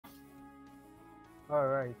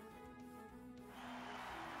Alright.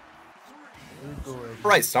 Here we go again.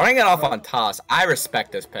 Right, starting it off on toss, I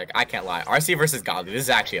respect this pick. I can't lie. Arsee versus Godly. This is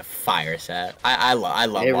actually a fire set. I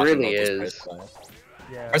love It watching really both these is. players play.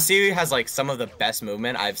 Yeah. Arsee has like some of the best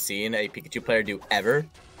movement I've seen a Pikachu player do ever,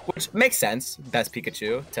 which makes sense. Best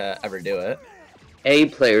Pikachu to ever do it. A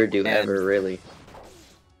player do ever, really.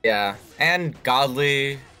 Yeah, and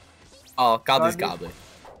Godly. Oh, Godly's Godly.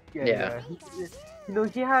 Yeah. You know,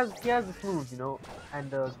 he has the moves, you know,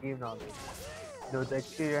 and the game knowledge. You know, the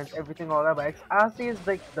experience, everything, all that. But Arsee is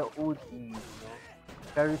like the OG, you know.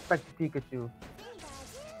 I respect Pikachu.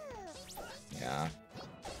 Yeah.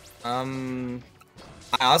 I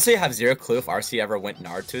honestly have zero clue if Arsee ever went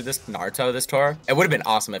Naruto this tour. It would have been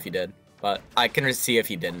awesome if he did, but I can see if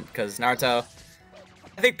he didn't, because Naruto.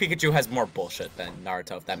 I think Pikachu has more bullshit than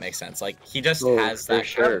Naruto, if that makes sense. Like he just has that. For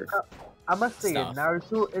sure. I must say, stuff.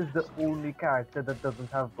 Naruto is the only character that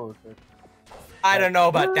doesn't have bullshit. I don't know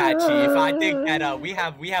about that, Chief. I think that we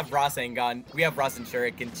have Rasengan, we have Rasen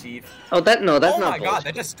Shuriken, Chief. Oh, that's not Oh my bullshit. god,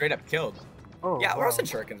 that just straight up killed. Oh, Yeah, wow. Rasen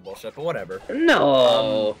Shuriken's bullshit, but whatever.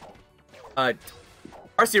 No.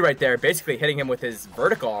 Arsee right there, basically hitting him with his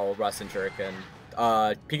vertical Rasen Shuriken.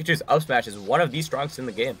 Pikachu's up smash is one of the strongest in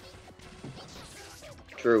the game.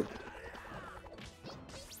 True.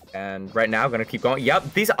 And right now, gonna keep going.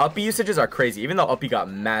 Yep, these uppy usages are crazy. Even though uppy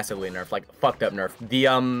got massively nerfed, like fucked up nerf.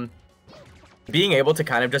 The being able to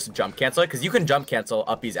kind of just jump cancel it, because you can jump cancel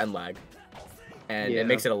uppies and lag, and it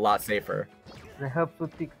makes it a lot safer. And it helps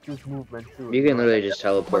with Pikachu's movement too. You can literally just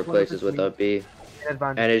teleport places with up B,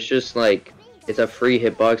 and it's just like it's a free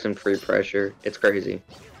hitbox and free pressure. It's crazy.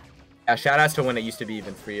 Yeah, shout outs to when it used to be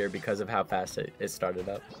even freer because of how fast it started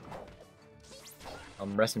up.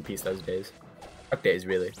 Rest in peace those days. Dark days,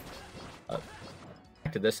 really.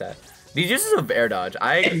 Back to this set. These uses of air dodge,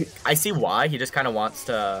 I see why. He just kind of wants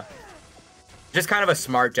to... Just kind of a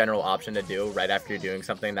smart general option to do right after you're doing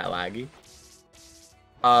something that laggy.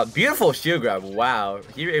 Beautiful shield grab. Wow.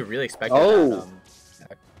 He really expected that.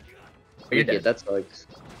 You're dead. That sucks.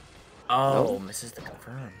 Oh, misses the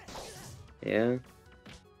confirm. Yeah.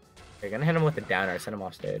 You're gonna hit him with the downer. Send him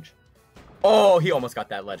off stage. Oh, he almost got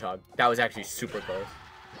that ledge hog. That was actually super close.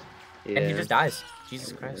 Yeah. And he just dies.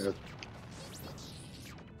 Jesus Christ.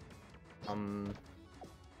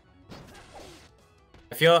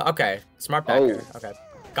 I feel okay. Smart backer. Okay.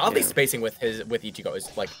 Godly spacing with Ichigo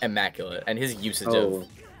is like immaculate, and his usage of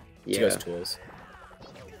Ichigo's tools.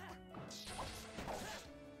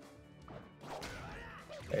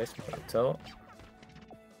 Okay, smart tilt.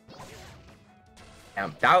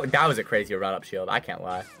 Damn, that was a crazy run up shield. I can't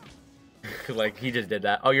lie. Like he just did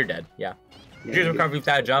that. Oh, you're dead. Yeah. Here's recovery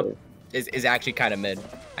without a jump is actually kind of mid.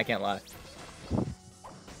 I can't lie.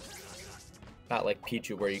 Not like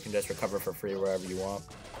Pichu where you can just recover for free wherever you want.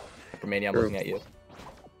 Romania, I'm looking at you.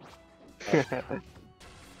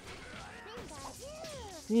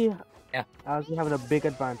 Yeah. Arsee having a big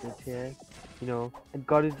advantage here, you know, and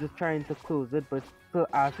God is just trying to close it, but still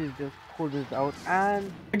Arsee just pulls it out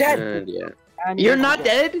and you're dead. And you're not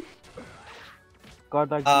dead.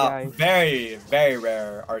 God like DI. Very, very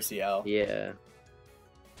rare RCL. Yeah.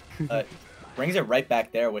 Brings it right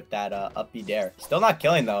back there with that up B dare. Still not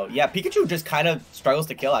killing though. Yeah, Pikachu just kind of struggles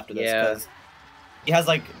to kill after this because he has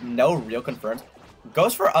like no real confirms.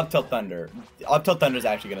 Goes for up tilt thunder. Up tilt thunder is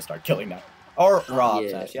actually gonna start killing now. Or raw up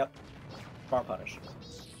smash. Yep. Smart punish.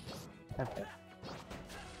 Okay.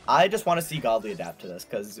 I just want to see Godly adapt to this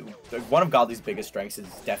because one of Godly's biggest strengths is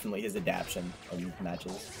definitely his adaptation in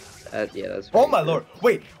matches. Yeah, that's. Oh my lord!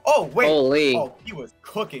 Wait! Oh wait! Holy! Oh, he was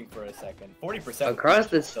cooking for a second. 40% across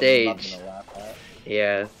the stage.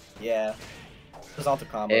 Yeah. Yeah. Horizontal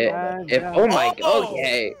combo. Oh my! Oh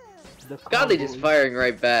yeah! Godly just firing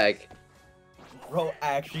right back. Bro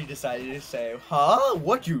actually decided to say, "Huh?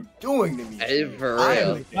 What you doing to me?" For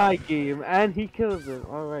real. My game, and he kills him.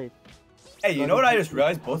 All right. Hey, you know what I just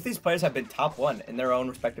realized? Both these players have been top 1 in their own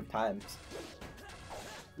respective times.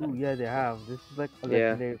 Ooh, yeah, they have. This is like a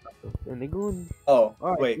legendary battle. And they go. Oh,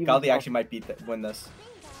 wait, Godly actually might win this.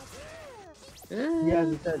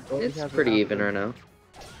 Yeah, it's pretty even right now.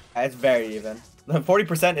 It's very even.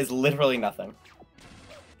 40% is literally nothing.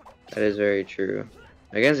 That is very true.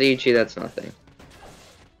 Against Ichi, that's nothing.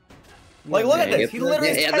 Like, look at this. He literally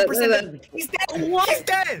is 10%. He's dead. What? He's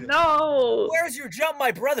dead. No. Where's your jump,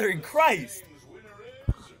 my brother in Christ?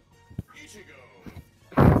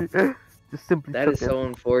 Just simply that is so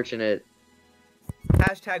unfortunate.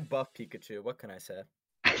 Hashtag buff Pikachu. What can I say?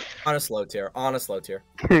 On a slow tier. On a slow tier.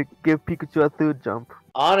 Give Pikachu a third jump.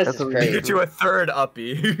 Honest is crazy. Pikachu a third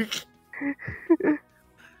uppy.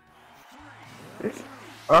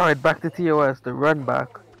 Alright, back to TOS. The run back.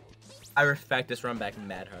 I respect this run back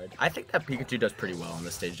mad hard. I think that Pikachu does pretty well on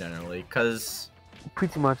this stage generally, because...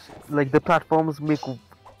 Pretty much. Like, the platforms make...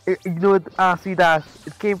 You know, RC Dash,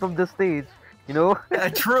 it came from this stage, you know?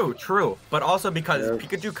 True. But also because Yep.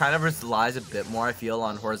 Pikachu kind of relies a bit more, I feel,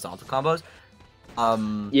 on horizontal combos.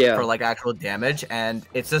 Yeah. For, like, actual damage, and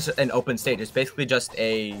it's just an open stage. It's basically just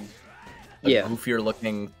a goofier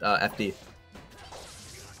looking FD.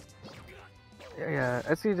 Yeah,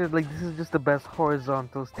 I see that, like, this is just the best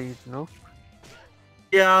horizontal stage, you know?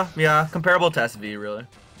 Yeah, comparable to SV, really.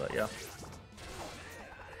 But yeah.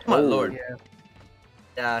 Oh my lord.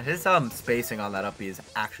 Yeah, his spacing on that up B is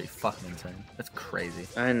actually fucking insane. That's crazy.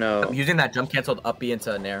 I know. Using that jump canceled up B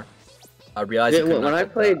into Nair. I realized when I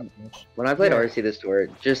played Arsee this tour,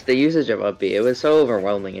 just the usage of up B, it was so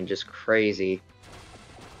overwhelming and just crazy.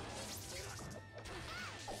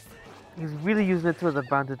 He's really using it to his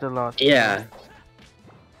advantage a lot. Yeah.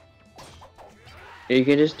 You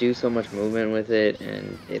can just do so much movement with it,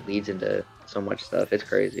 and it leads into so much stuff. It's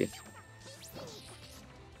crazy.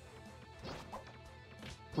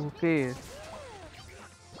 Okay.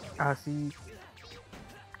 Arsee.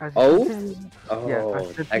 Oh?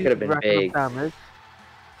 Arsee That could have been racking up big. damage,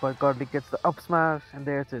 but Godly gets the up smash, and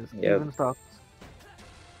there it is. Yep. Even stocks.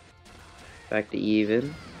 Back to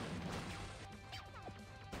even.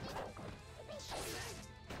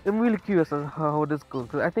 I'm really curious on how this goes,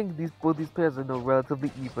 because I think both these players are relatively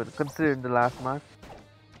even, considering the last match.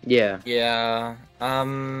 Yeah. Yeah.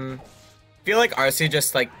 Feel like Arsee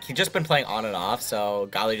just he's just been playing on and off, so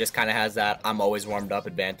Gali just kind of has that I'm always warmed up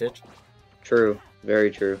advantage. True. Very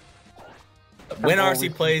true. When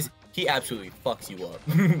Arsee plays, he absolutely fucks you up.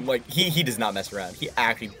 Like he does not mess around. He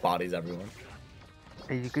actually bodies everyone.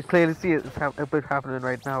 And you can clearly see it's happening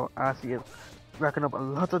right now. Arsee is racking up a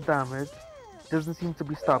lot of damage. Doesn't seem to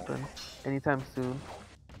be stopping anytime soon.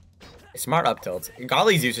 Smart up tilts.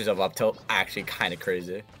 Gali's usage of up tilt actually kind of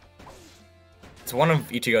crazy. It's one of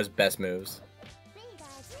Ichigo's best moves.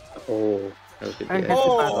 Oh, that was good. And Yeah.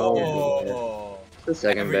 Oh, The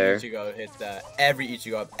second every bear. Ichigo hits that. Every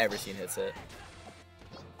Ichigo I've ever seen hits it.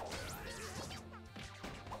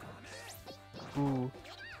 Ooh.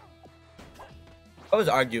 That was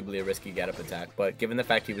arguably a risky get-up attack, but given the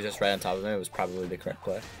fact he was just right on top of him, it was probably the correct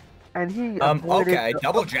play. And he Okay,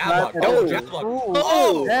 double jab lock, double jab lock.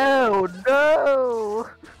 Oh! No!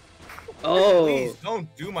 Oh, Please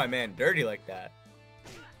don't do my man dirty like that.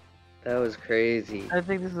 that was crazy. I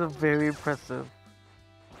think this is a very impressive.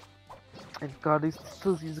 And God, he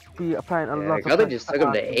still seems to be applying a lot of Godly pressure just took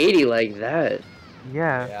him to 80 like that.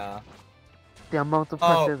 Yeah, Yeah. the amount of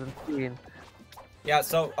pressure is insane. Yeah,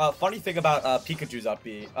 so funny thing about Pikachu's up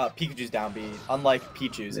B, Pikachu's down B, unlike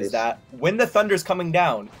Pichu's, is Nice. that when the Thunder's coming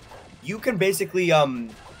down, you can basically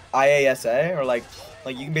IASA or like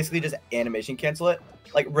you can basically just animation cancel it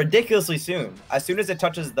like ridiculously soon. As soon as it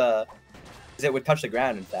touches it would touch the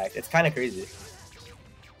ground. In fact, it's kind of crazy.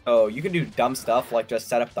 Oh, you can do dumb stuff like just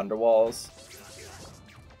set up Thunder Walls,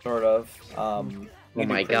 sort of. Oh you can do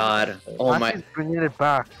my crazy god. stuff. Oh my. Arsee's bringing it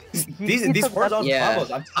back. These took horizontal Yeah.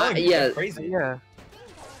 combos, I'm telling you, Yeah. they're crazy. Yeah.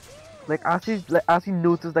 Like Arsee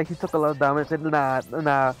noticed that he took a lot of damage and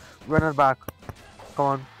nah, run it back. Come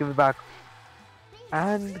on, give it back.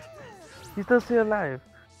 And he's still alive.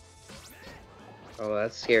 Oh,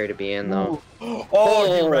 that's scary to be in though.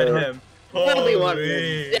 Oh, you read him. Godly Holy.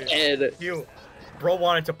 wanted him dead. Bro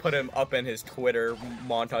wanted to put him up in his Twitter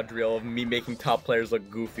montage reel of me making top players look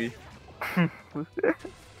goofy. Ooh,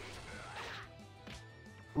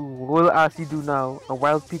 what will Arsee do now? A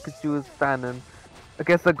wild Pikachu is standing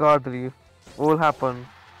against the Godly. What will happen?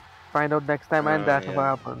 Find out next time, and that's yeah. what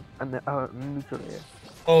happened. And neutral air.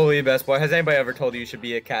 Holy best boy. Has anybody ever told you you should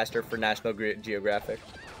be a caster for National Geographic?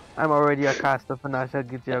 I'm already a caster for National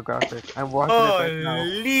Geographic. I'm watching it right now.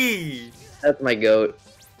 Holy! That's my goat.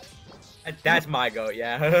 That's my goat,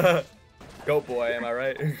 yeah. Goat boy, am I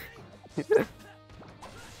right?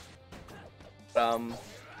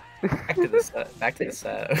 Back to the set. Back to the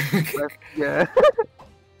set. But, yeah.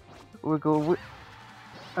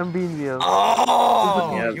 I'm being real.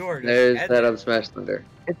 Oh! Yeah, You are there's just that up smash thunder.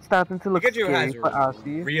 It's starting to look Pikachu scary has for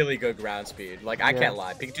Arsee. really good ground speed. Like, I Yeah. can't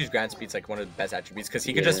lie. Pikachu's ground speed's like one of the best attributes because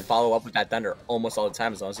he could Yeah. just follow up with that thunder almost all the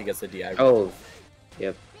time as long as he gets the DI. Oh,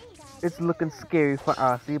 yep. It's looking scary for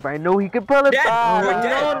Arsee, but I know he can pull it Dead! back. You're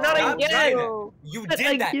dead! No, not Stop again! trying it. You Not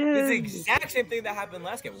did that! It's the again. exact same thing that happened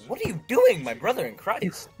last game. What are you doing, my brother in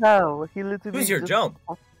Christ? No, he literally. Who's your just- jump?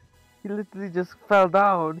 He literally just fell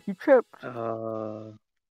down. He tripped.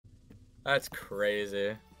 That's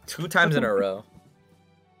crazy. 2 times in a row.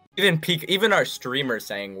 Even our streamers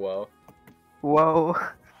saying whoa. Whoa.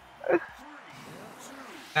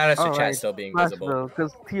 Shout out to chat Alright, still being visible. Smashville,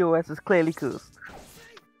 because TOS is clearly cursed.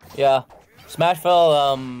 Yeah,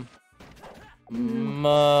 Smashville,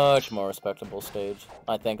 much more respectable stage,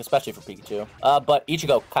 I think, especially for Pikachu. But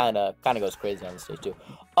Ichigo kinda goes crazy on the stage too.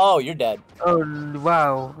 Oh, you're dead. Oh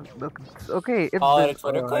wow. Okay, it's Call it a this,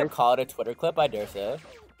 Twitter clip. alright. Call it a Twitter clip. I dare say.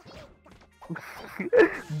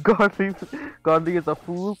 Godly is a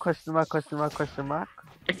fool? Question mark, question mark, question mark.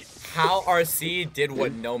 How Arsee did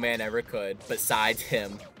what no man ever could besides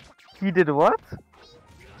him. He did what?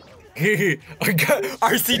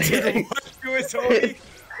 Arsee did what to his homie.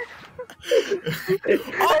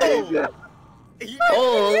 Oh!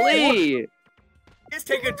 Holy! He's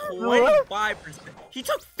taken 25%. He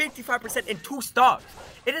took 55% in 2 stocks.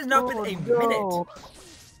 It has not been a minute.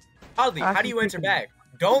 Oddly, how do you answer back?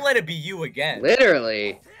 Don't let it be you again.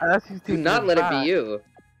 Literally. Do Do not let it be you.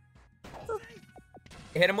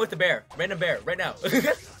 Hit him with the bear. Random bear, right now.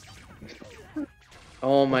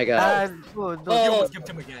 Oh my god. Oh, You no. almost skipped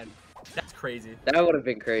him again. That's crazy. That would have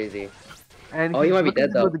been crazy. And Oh, he might be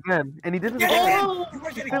dead, though. Again. And he did it Yeah, again. you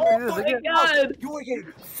were getting Oh my god! You were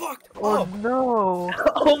getting fucked Oh up. no.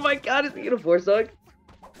 Oh my god, is he gonna force hug?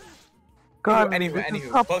 God, Anyway, this is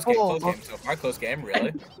top close four. game so far. Close game,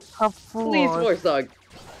 really. Top four. Please force hug.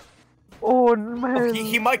 Oh man.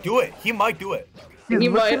 He might do it. He might do it. He's He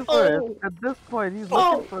looking might- for oh. it. At this point, he's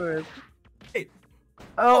Oh. looking for it. Hey.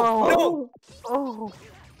 Oh. No. Oh.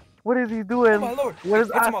 What is he doing? Oh my lord. What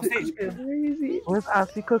is Gets him off Arsee stage. cooking? Crazy. What is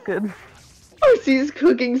Arsee cooking? Arsee's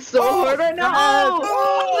cooking so hard right now. Oh.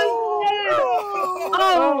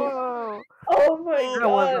 Oh. Oh my Oh,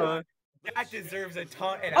 god. That deserves a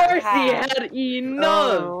ton. And Arsee had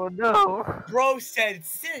enough. Oh no. Bro said,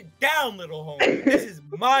 "Sit down, little homie. This is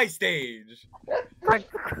my stage."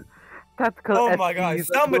 Tactical Oh my god! SPs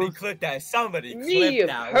Somebody close. clip that. Somebody Me clip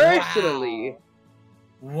that. personally.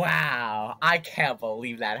 Wow. I can't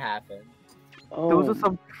believe that happened. Those are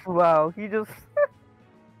some. Wow, he just.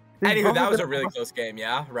 He's Anywho, that probably was a gonna- really close game,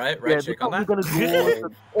 yeah? Right? Yeah, Right, shake on they're that? probably gonna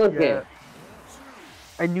go. Okay. Yeah.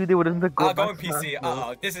 I knew they wouldn't go. Going back to PC. that,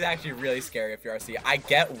 Uh-oh. This is actually really scary if you're RC. I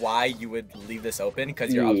get why you would leave this open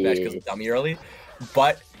because you're up smash because of dummy early.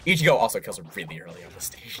 But Ichigo also kills him really early on the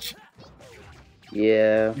stage.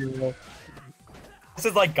 Yeah. Yeah. This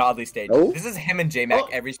is like godly stage. Oh. This is him and J-Mac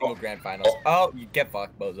every single grand finals. Oh, you get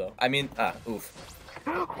fucked, bozo. I mean, oof.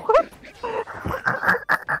 What?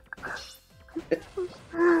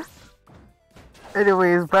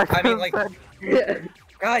 Anyways, back I to mean, like- that. Yeah.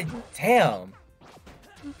 God damn.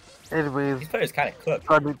 Anyways, These players kind of cooked.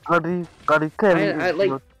 got it clearly. I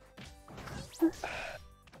like.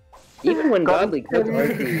 Even when Godly cooks God-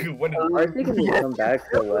 Arsee, When- Arsee can just come back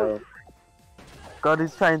so well. God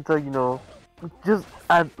is trying to, just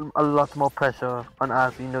add a lot more pressure on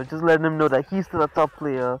us. Just letting him know that he's still a top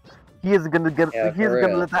player. He isn't gonna get. Yeah, He isn't for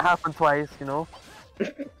gonna real. let that happen twice.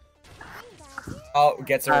 Oh,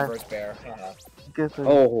 gets a reverse bear. Guess it.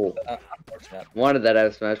 Oh, Unfortunate. wanted that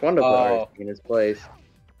F smash. Wanted to put Oh. Arsee in his place.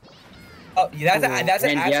 Oh, that's an And actual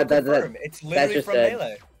yeah, that- confirm. It's literally just from said-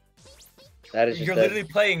 Melee. That is just You're that- literally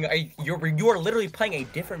playing you are literally playing a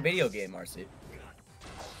different video game, Arsee.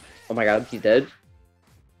 Oh my god, he's dead.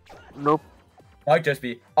 Nope. Might just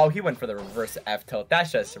be. Oh, he went for the reverse F tilt.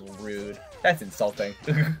 That's just rude. That's insulting.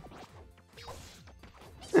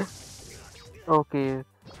 Okay.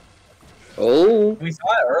 Oh. We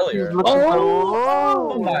saw it earlier. He's looking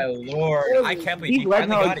Oh for- my lord! I can't believe He's he leg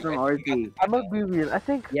finally got hugged it. from He got Arsee. I'm gonna be real. I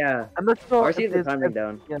think Yeah. I'm not sure. Arsee if has the there's- timing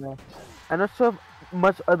down. Yeah. I'm not sure if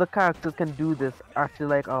much other characters can do this. Actually,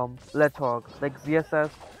 like Ledhog, like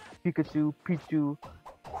ZSS, Pikachu, Pichu.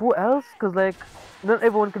 Who else? Cause like not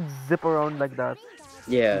everyone can zip around like that.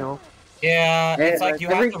 Yeah. Yeah, Yeah, it's like you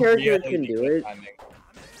every have to character really can be do good it. timing.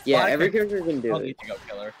 Yeah, Well, I every think- character can do Oh, it. Ichigo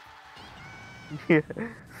killer. Yeah.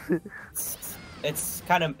 It's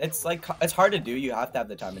kind of it's hard to do. You have to have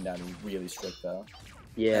the timing down and really strict though.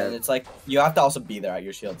 Yeah. And it's like you have to also be there at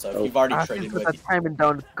your shield. So if Oh. you've already Arsee traded put with that timing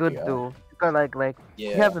down good Yeah. though. You got like he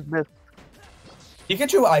yeah, hasn't missed.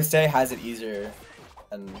 Pikachu I say has it easier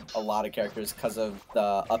than a lot of characters because of the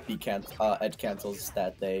up B edge cancels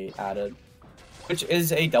that they added, which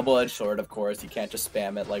is a double-edged sword. Of course, you can't just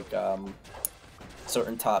spam it like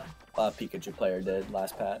certain top Pikachu player did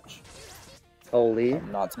last patch. Holy.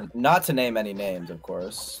 Not to name any names, of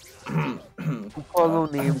course. We call no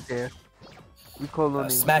names here. We call no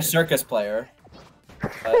names. Smash here. Circus player.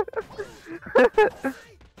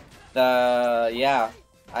 Yeah,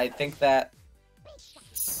 I think that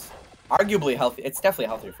it's arguably healthy. It's definitely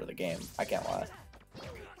healthier for the game. I can't lie.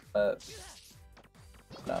 But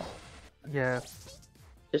no. Yeah.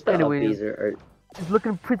 Just the Anyways. upbees are. It's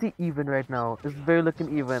looking pretty even right now. It's very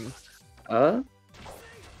looking even.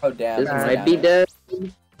 Oh damn. This he's might down be there.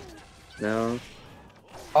 dead. No.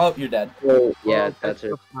 Oh, you're dead. Oh, yeah, that's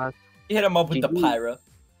it. You hit him up with the GG. pyra.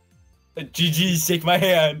 GG, shake my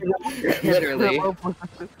hand. Literally.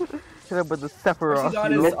 Hit up with the Sephiroth. He's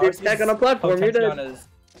on you his, know? Let's stack on a platform, you're potentially dead. on his,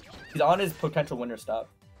 he's on his potential winner stop.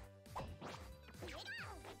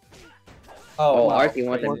 Oh, wow. Arsee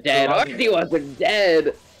wants him Crazy. dead. Godly Arsee wants him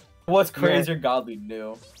dead. What's crazier, Godly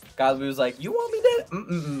knew. Godly was like, you want me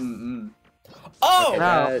dead? Oh! Okay,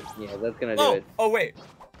 Wow. yeah, that's gonna do it. Oh, wait.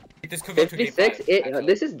 This could go to game 56? five.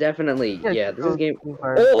 This is definitely, yeah, this is game...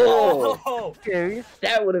 Oh, Oh! scary.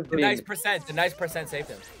 That would have The been... nice percent saved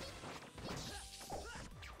him.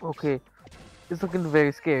 Okay, it's looking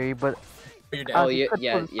very scary, but You're dead. Oh, Arsee yeah, could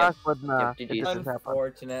yeah, pull it yeah. back, but nah, Yep, it GG. doesn't happen.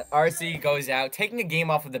 Unfortunate. Arsee goes out, taking a game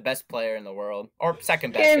off of the best player in the world, or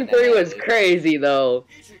second best. Game in 3 NA. was crazy, though.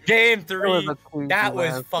 Game That was 3. a crazy That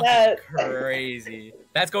was match. fucking That- crazy.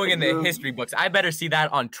 That's going in the history books. I better see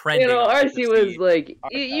that on trending. You know, on Arsee was PC. like,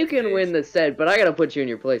 you can win the set, but I gotta put you in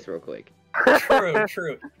your place real quick. True,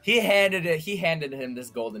 true. He handed him this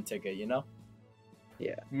golden ticket, you know?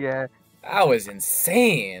 Yeah. That was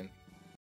insane.